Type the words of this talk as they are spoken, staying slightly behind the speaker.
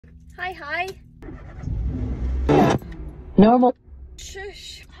Hi. Normal.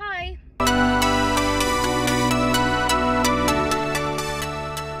 Shush. Hi.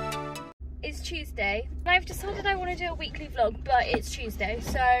 It's Tuesday. I've decided I want to do a weekly vlog, but it's Tuesday,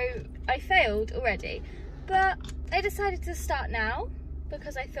 so I failed already. But I decided to start now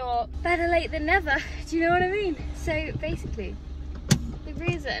because I thought better late than never. Do you know what I mean? So basically, the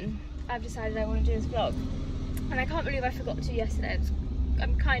reason I've decided I want to do this vlog, and I can't believe I forgot to yesterday.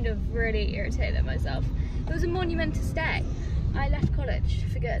 I'm kind of really irritated at myself. It was a momentous day. I left college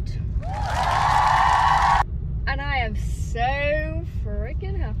for good. And I am so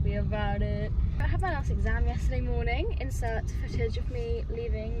freaking happy about it. I had my last exam yesterday morning. Insert footage of me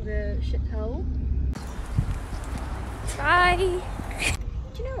leaving the shithole. Bye.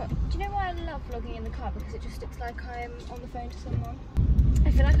 Do you know what? Do you know why I love vlogging in the car? Because it just looks like I'm on the phone to someone.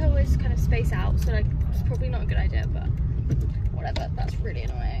 I feel like I always kind of space out, so like it's probably not a good idea, but whatever. That's really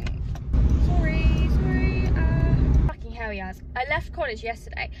annoying. Sorry. Fucking hell, yes. I left college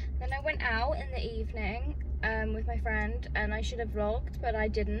yesterday, then I went out in the evening with my friend, and I should have vlogged, but I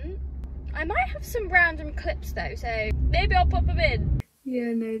didn't. I might have some random clips though, so maybe I'll pop them in.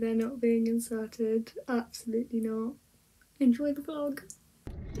 Yeah, no, they're not being inserted. Absolutely not. Enjoy the vlog.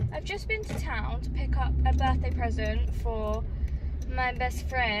 I've just been to town to pick up a birthday present for my best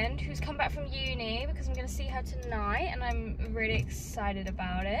friend who's come back from uni because I'm going to see her tonight, and I'm really excited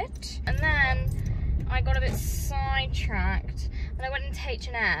about it. And then I got a bit sidetracked and I went into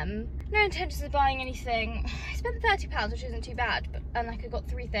H&M. No intentions of buying anything. I spent £30, which isn't too bad, and like I got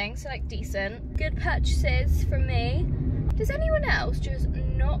 3 things, so like decent. Good purchases from me. Does anyone else just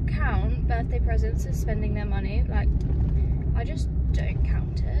not count birthday presents as spending their money? Like, I just don't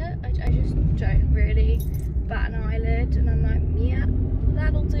count it. I just don't really bat an eyelid, and I'm like, yeah,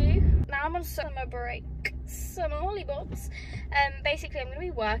 that'll do. Now I'm on summer break, summer hollybots. Basically I'm gonna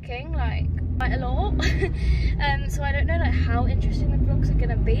be working like quite a lot. So I don't know like how interesting the vlogs are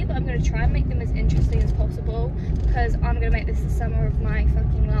gonna be, but I'm gonna try and make them as interesting as possible because I'm gonna make this the summer of my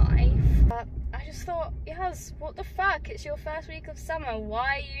fucking life. But I just thought, yes, what the fuck? It's your first week of summer.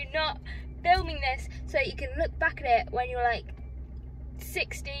 Why are you not filming this so that you can look back at it when you're like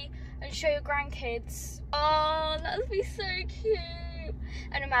 60 and show your grandkids? Oh, that would be so cute.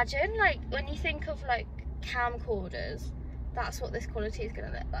 And imagine like when you think of like camcorders, that's what this quality is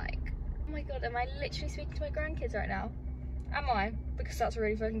gonna look like. Oh my god, am I literally speaking to my grandkids right now? Am I? Because that's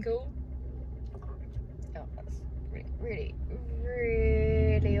really fucking cool. Oh, that's really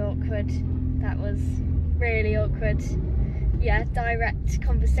awkward. That was really awkward. Yeah, direct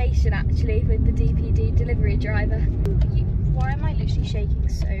conversation actually with the DPD delivery driver. Why am I literally shaking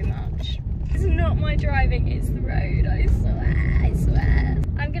so much? It's not my driving, it's the road, I swear.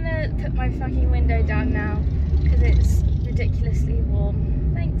 I'm gonna put my fucking window down now because it's ridiculously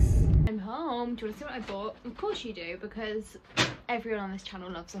warm. Thanks. I'm home. Do you want to see what I bought? Of course you do, because everyone on this channel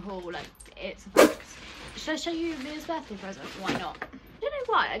loves a haul, like it's a fact. Should I show you Mia's birthday present? Why not? I don't know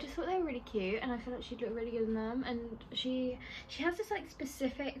why, I just thought they were really cute and I feel like she'd look really good in them. And she has this like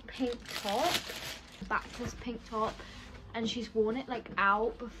specific pink top, backless pink top, and she's worn it like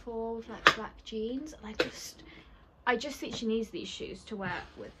out before with like black jeans, and I just think she needs these shoes to wear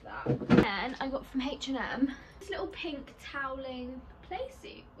with that. And I got from H&M this little pink toweling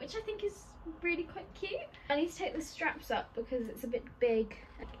playsuit, which I think is really quite cute. I need to take the straps up because it's a bit big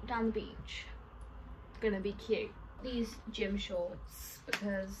down the beach. It's gonna be cute. These gym shorts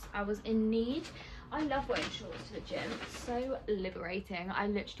because I was in need. I love wearing shorts to the gym, it's so liberating. I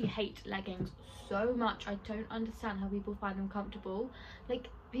literally hate leggings so much. I don't understand how people find them comfortable. Like,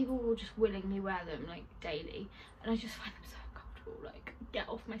 people will just willingly wear them like daily, and I just find them so uncomfortable. Like, get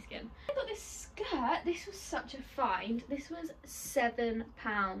off my skin. I got this skirt. This was such a find. This was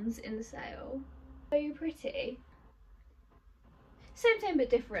 £7 in the sale. So pretty. Same but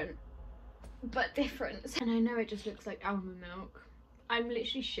different. And I know it just looks like almond milk. I'm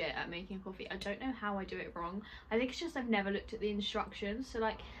literally shit at making coffee. I don't know how I do it wrong. I think it's just I've never looked at the instructions. So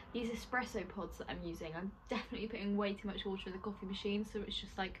like these espresso pods that I'm using, I'm definitely putting way too much water in the coffee machine, so it's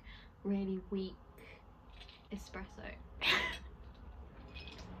just like really weak espresso.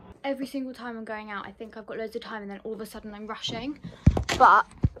 Every single time I'm going out, I think I've got loads of time, and then all of a sudden I'm rushing. But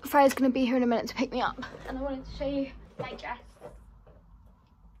Freya's gonna be here in a minute to pick me up, and I wanted to show you my dress.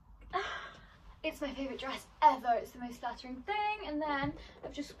 It's my favourite dress ever. It's the most flattering thing. And then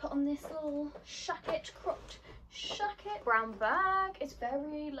I've just put on this little shacket, cropped shacket, brown bag. It's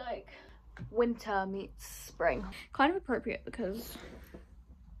very like winter meets spring. Kind of appropriate because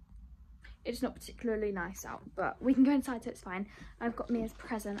it's not particularly nice out, but we can go inside, so it's fine. I've got Mia's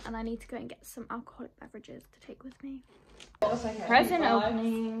present, and I need to go and get some alcoholic beverages to take with me. Present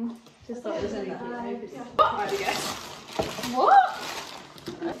opening. Just thought it was in there. Right, we go. What?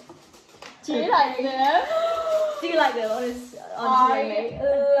 Do you like them? Do you like them? Honestly,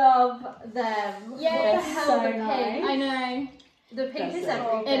 love them. Yeah, the hell so the pink. nice. I know. The pink is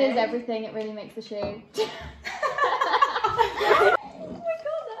everything. It is everything. It really makes the shoe. Oh my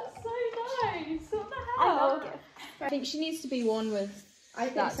god, that's so nice. What the hell? I think she needs to be worn with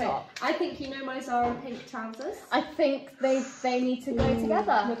that top. I think you know my Zara pink trousers. I think they need to go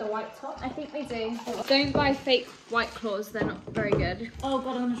together. With a white top. I think they do. Don't buy fake white claws. They're not very good. Oh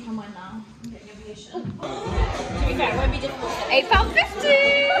god, I'm gonna try mine now. I'm getting aviation. To be fair, it won't be difficult. £8.50.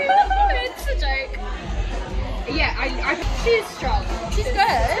 It's a joke. Yeah, I she's strong. She's good.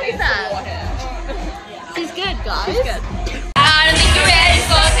 Look at that. She's good, guys. She's good. I don't think you're ready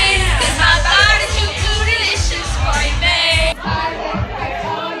for this. 'Cause my body's too delicious for you, babe.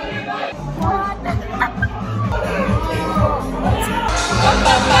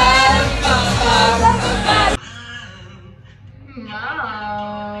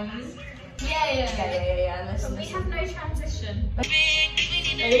 Yeah. Listen. We have no transition.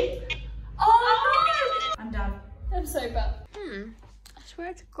 Ready? Oh no! I'm done. I'm so bad. I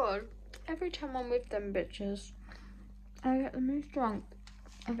swear to God, every time I'm with them bitches, I get the most drunk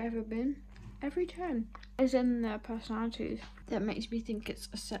I've ever been. Every time. It's in their personalities that makes me think it's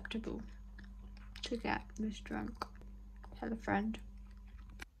acceptable to get this drunk. Tell a friend.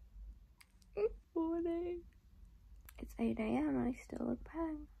 Morning. It's 8 AM and I still look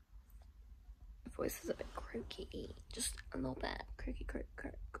bang. My voice is a bit croaky, just a little bit croaky.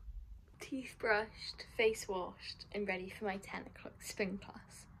 Teeth brushed, face washed, and ready for my 10 o'clock spin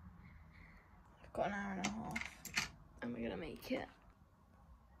class. I've got an hour and a half, and we're gonna make it.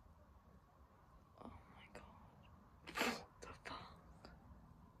 Oh my god. What the fuck?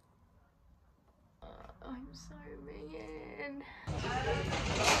 I'm so mean.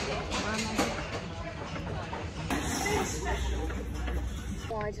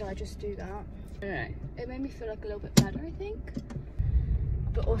 Why did I just do that? I don't know. It made me feel like a little bit better, I think.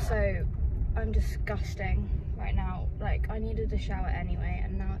 But also, I'm disgusting right now. Like, I needed a shower anyway,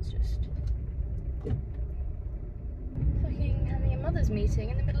 and now it's just fucking having a mother's meeting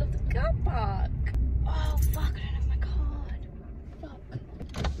in the middle of the car park. Oh fuck, I don't have my card. Fuck.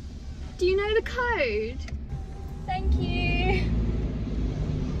 Do you know the code? Thank you.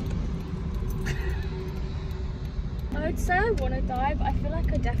 I would say I want to die, but I feel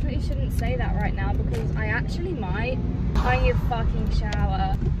like I definitely shouldn't say that right now because I actually might. I need a fucking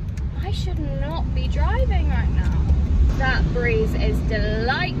shower. I should not be driving right now. That breeze is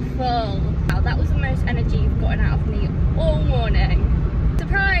delightful. Wow, that was the most energy you've gotten out of me all morning.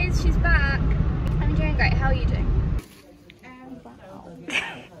 Surprise, she's back. I'm doing great. How are you doing?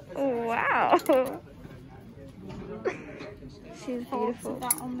 Wow. She's beautiful.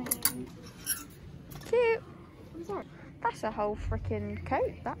 That on me. Cute. I'm sorry. That's a whole freaking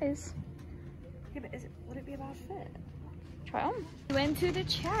coat. That is. Yeah, but would it be a bad fit? Try on. We went to the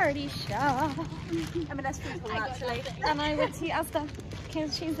charity shop. I mean, that's pretty cool actually. And I went to Asda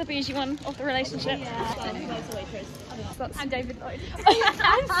because she's the bougie one of the relationship. Yeah. I'm David Lloyd.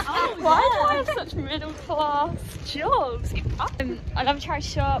 Oh, why do I have such middle class jobs? I love a charity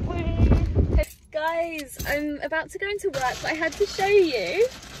shop. Hey guys, I'm about to go into work, but I had to show you.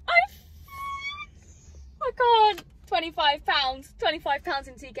 Oh my god, £25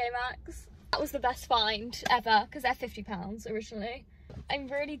 in TK Maxx. That was the best find ever because they're £50 originally. I'm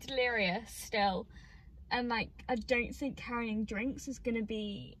really delirious still, and like I don't think carrying drinks is gonna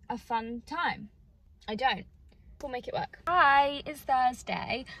be a fun time. I don't. We'll make it work. Hi, it's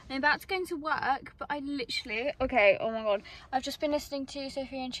Thursday. I'm about to go into work, but I literally, okay, oh my god, I've just been listening to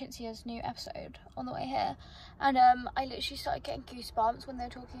Sophie and Cinzia's new episode on the way here, and I literally started getting goosebumps when they were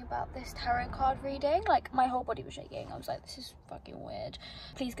talking about this tarot card reading. Like, my whole body was shaking. I was like, this is fucking weird.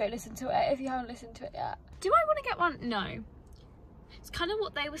 Please go listen to it if you haven't listened to it yet. Do I want to get one? No. It's kind of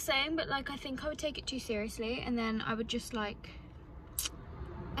what they were saying, but like I think I would take it too seriously, and then I would just like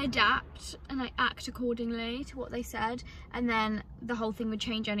adapt and like act accordingly to what they said, and then the whole thing would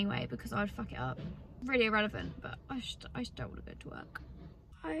change anyway because I would fuck it up. Really irrelevant, but I just don't want to go to work.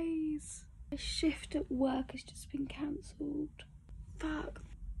 Guys, my shift at work has just been cancelled. Fuck.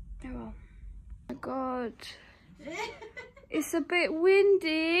 Oh well. Oh my god. It's a bit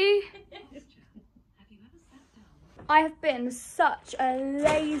windy. I have been such a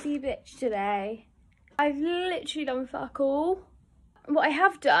lazy bitch today. I've literally done fuck all. What I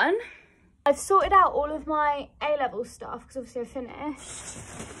have done, I've sorted out all of my A-level stuff because obviously I finished.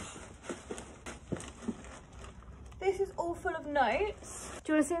 This is all full of notes.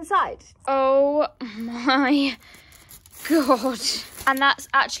 Do you want to see inside? Oh my God. And that's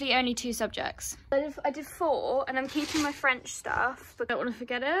actually only 2 subjects. I did 4 and I'm keeping my French stuff, but I don't want to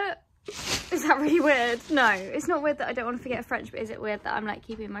forget it. Is that really weird? No, it's not weird that I don't want to forget French, but is it weird that I'm like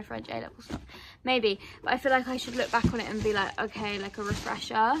keeping my French A-level stuff? Maybe, but I feel like I should look back on it and be like, okay, like a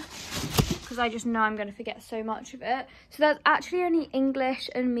refresher, because I just know I'm going to forget so much of it. So that's actually only English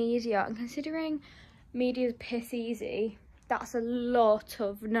and media, and considering media's piss easy, that's a lot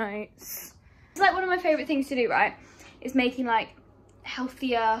of notes. It's like one of my favourite things to do, right, is making like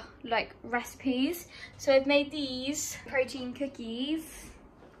healthier like recipes. So I've made these protein cookies.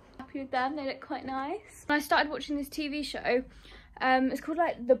 Happy with them, they look quite nice. I started watching this TV show. It's called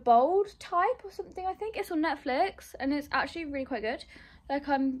like The Bold Type or something, I think. It's on Netflix and it's actually really quite good. Like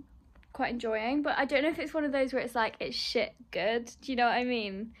I'm quite enjoying, but I don't know if it's one of those where it's like it's shit good. Do you know what I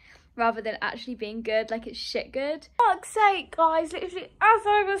mean? Rather than actually being good, like it's shit good. For fuck's sake, guys, literally as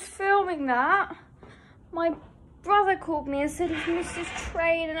I was filming that, my brother called me and said he's missed his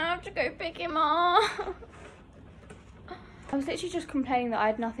train and I have to go pick him up. I was literally just complaining that I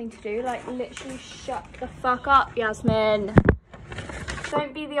had nothing to do. Like, literally shut the fuck up, Yasmin.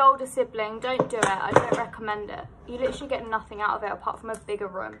 Don't be the older sibling. Don't do it. I don't recommend it. You literally get nothing out of it apart from a bigger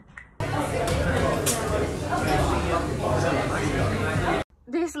room.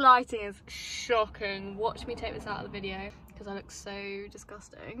 This lighting is shocking. Watch me take this out of the video because I look so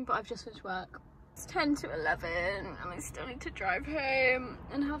disgusting. But I've just finished work. It's 10 to 11 and I still need to drive home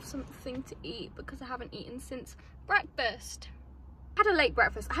and have something to eat because I haven't eaten since breakfast. I had a late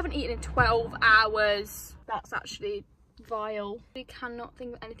breakfast. I haven't eaten in 12 hours. That's actually vile. We cannot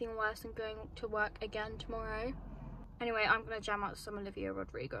think of anything worse than going to work again tomorrow. Anyway, I'm gonna jam out some Olivia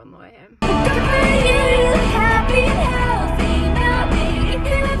Rodrigo on the way home.